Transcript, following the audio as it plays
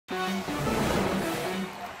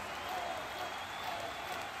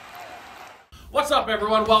What's up,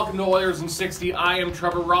 everyone? Welcome to Oilers in 60. I am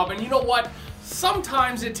Trevor Robin. You know what?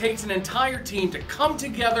 Sometimes it takes an entire team to come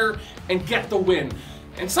together and get the win.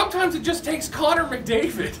 And sometimes it just takes Connor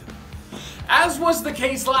McDavid. As was the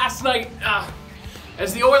case last night,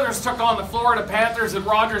 as the Oilers took on the Florida Panthers at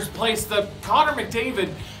Rogers Place, Connor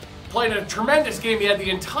McDavid played a tremendous game. He had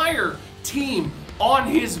the entire team on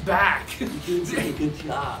his back. You did a good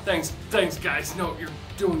job. Thanks guys. No, you're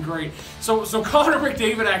doing great. So Connor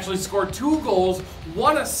McDavid actually scored 2 goals,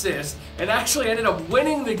 1 assist, and actually ended up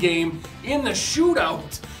winning the game in the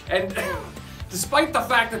shootout. And despite the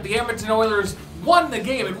fact that the Edmonton Oilers won the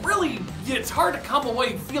game, it's hard to come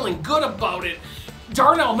away feeling good about it.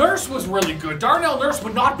 Darnell Nurse was really good. Darnell Nurse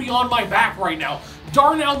would not be on my back right now.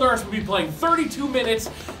 Darnell Nurse would be playing 32 minutes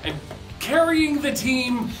and carrying the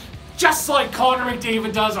team just like Connor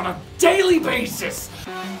McDavid does on a daily basis.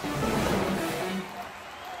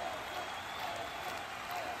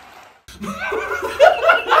 I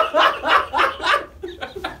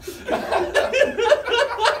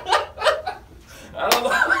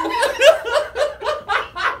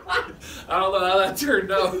don't know how that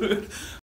turned out.